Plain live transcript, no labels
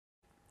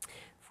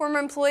Former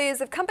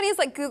employees of companies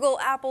like Google,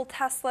 Apple,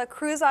 Tesla,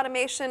 Cruise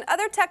Automation,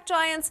 other tech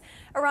giants,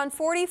 around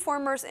 40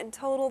 formers in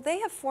total,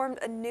 they have formed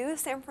a new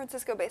San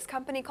Francisco-based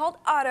company called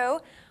Otto.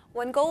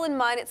 One goal in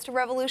mind, it's to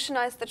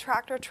revolutionize the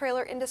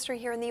tractor-trailer industry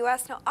here in the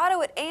U.S. Now,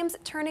 Otto, it aims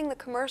at turning the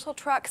commercial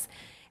trucks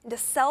into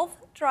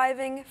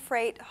self-driving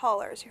freight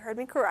haulers. You heard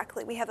me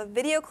correctly. We have a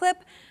video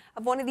clip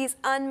of one of these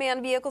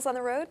unmanned vehicles on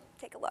the road.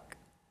 Take a look.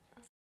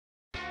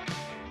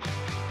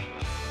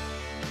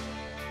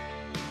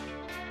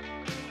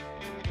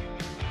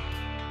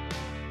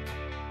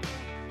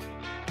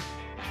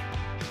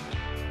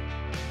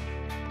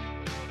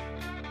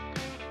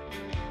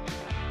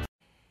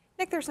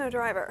 Nick, there's no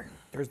driver.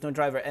 There's no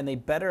driver, and they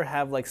better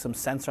have like some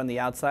sensor on the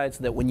outside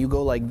so that when you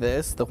go like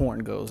this, the horn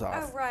goes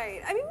off. Oh,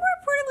 right. I mean, more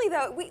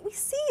importantly, though, we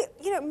see,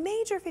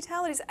 major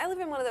fatalities. I live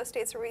in one of those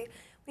states where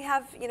we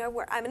have,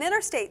 where I'm an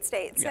interstate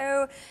state.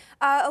 Yeah. So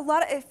a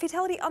lot of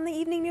fatality on the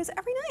evening news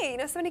every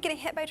night, somebody getting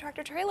hit by a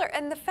tractor trailer.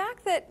 And the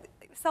fact that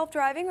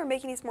self-driving or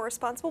making these more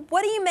responsible,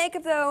 what do you make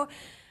of, though,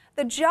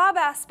 the job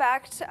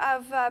aspect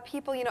of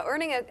people,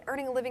 earning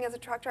a living as a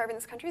truck driver in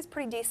this country is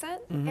pretty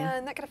decent,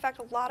 and that could affect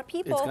a lot of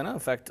people. It's going to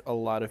affect a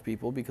lot of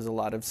people because a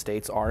lot of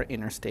states are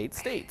interstate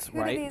states,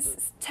 right? Who do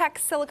these tech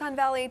Silicon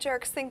Valley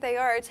jerks think they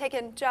are,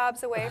 taking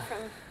jobs away from?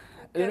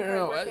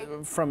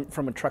 No.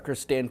 From a trucker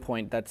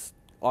standpoint, that's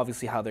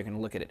obviously how they're going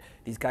to look at it.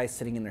 These guys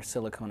sitting in their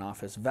Silicon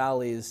office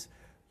valleys,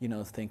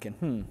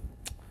 thinking,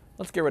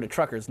 let's get rid of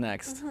truckers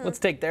next. Let's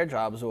take their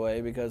jobs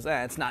away because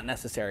it's not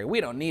necessary. We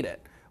don't need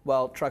it.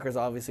 Well, truckers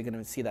are obviously going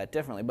to see that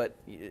differently, but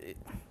if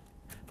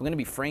we're going to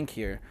be frank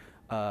here,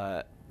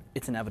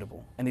 it's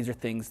inevitable. And these are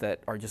things that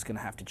are just going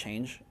to have to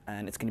change,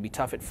 and it's going to be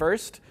tough at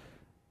first,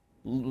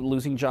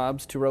 losing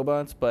jobs to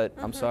robots, but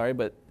I'm sorry,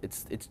 but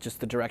it's just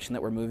the direction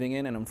that we're moving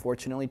in, and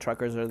unfortunately,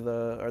 truckers are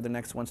the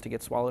next ones to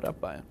get swallowed up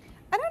by it.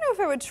 I don't know if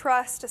I would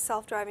trust a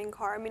self-driving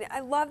car. I mean, I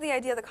love the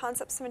idea, the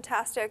concept's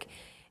fantastic.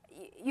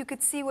 You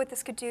could see what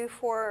this could do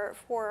for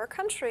our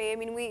country. I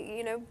mean,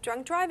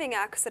 drunk driving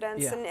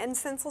accidents and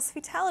senseless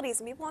fatalities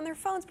and people on their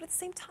phones, but at the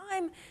same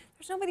time,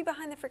 there's nobody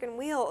behind the freaking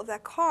wheel of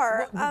that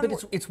car. But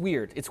it's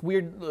weird. It's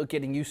weird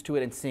getting used to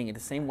it and seeing it. The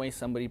same way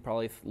somebody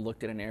probably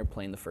looked at an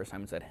airplane the first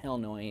time and said, hell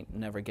no, I ain't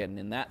never getting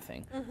in that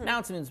thing. Now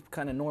it's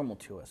kind of normal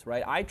to us,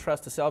 right? I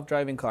trust a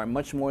self-driving car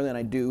much more than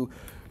I do,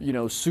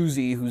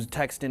 Susie, who's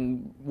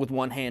texting with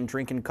one hand,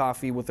 drinking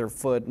coffee with her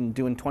foot, and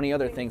doing 20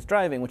 other things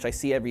driving, which I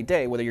see every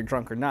day, whether you're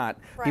drunk or not.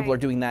 Right. People are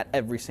doing that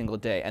every single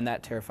day, and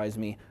that terrifies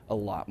me a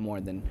lot more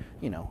than,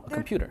 a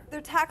computer. They're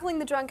tackling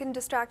the drunk and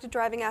distracted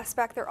driving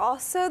aspect. They're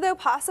also, though,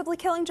 possibly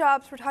killing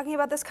jobs. We're talking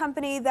about this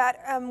company that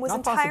was Not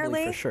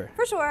entirely, possibly,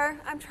 for sure,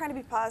 I'm trying to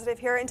be positive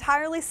here,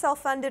 entirely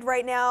self-funded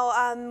right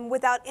now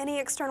without any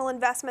external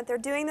investment. They're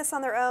doing this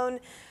on their own.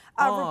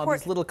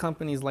 These little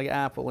companies like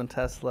Apple and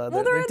Tesla,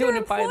 well, they're doing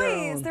employees. it by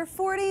their own. They're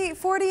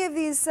 40 of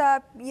these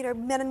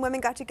men and women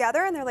got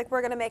together, and they're like,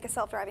 we're going to make a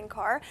self-driving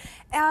car.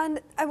 And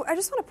I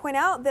just want to point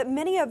out that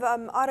many of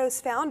Otto's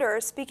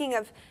founders, speaking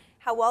of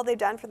how well they've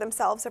done for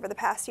themselves over the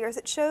past years,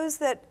 it shows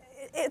that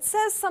it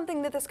says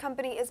something that this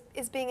company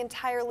is being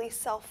entirely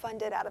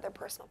self-funded out of their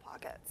personal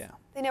pockets. Yeah.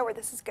 They know where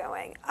this is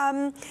going.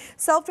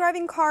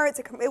 Self-driving car,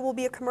 it will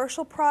be a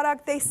commercial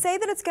product. They say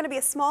that it's going to be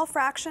a small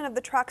fraction of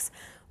the truck's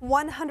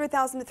 $100,000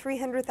 to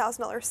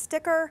 $300,000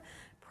 sticker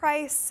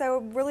price, so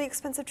really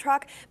expensive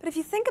truck. But if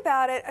you think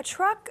about it, a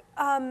truck,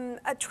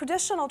 a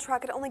traditional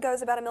truck, it only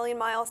goes about 1 million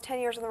miles, 10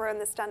 years on the road,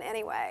 and it's done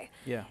anyway.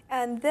 Yeah.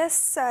 And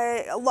this,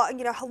 a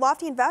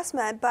lofty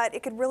investment, but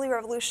it could really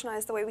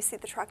revolutionize the way we see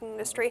the trucking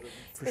industry.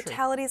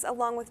 Fatalities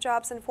along with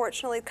jobs,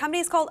 unfortunately. The company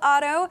is called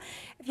Otto.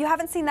 If you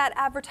haven't seen that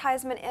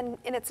advertisement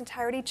in its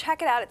entirety,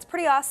 check it out. It's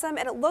pretty awesome,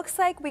 and it looks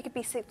like we could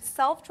be seeing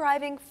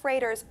self-driving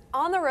freighters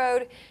on the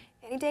road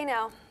any day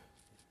now.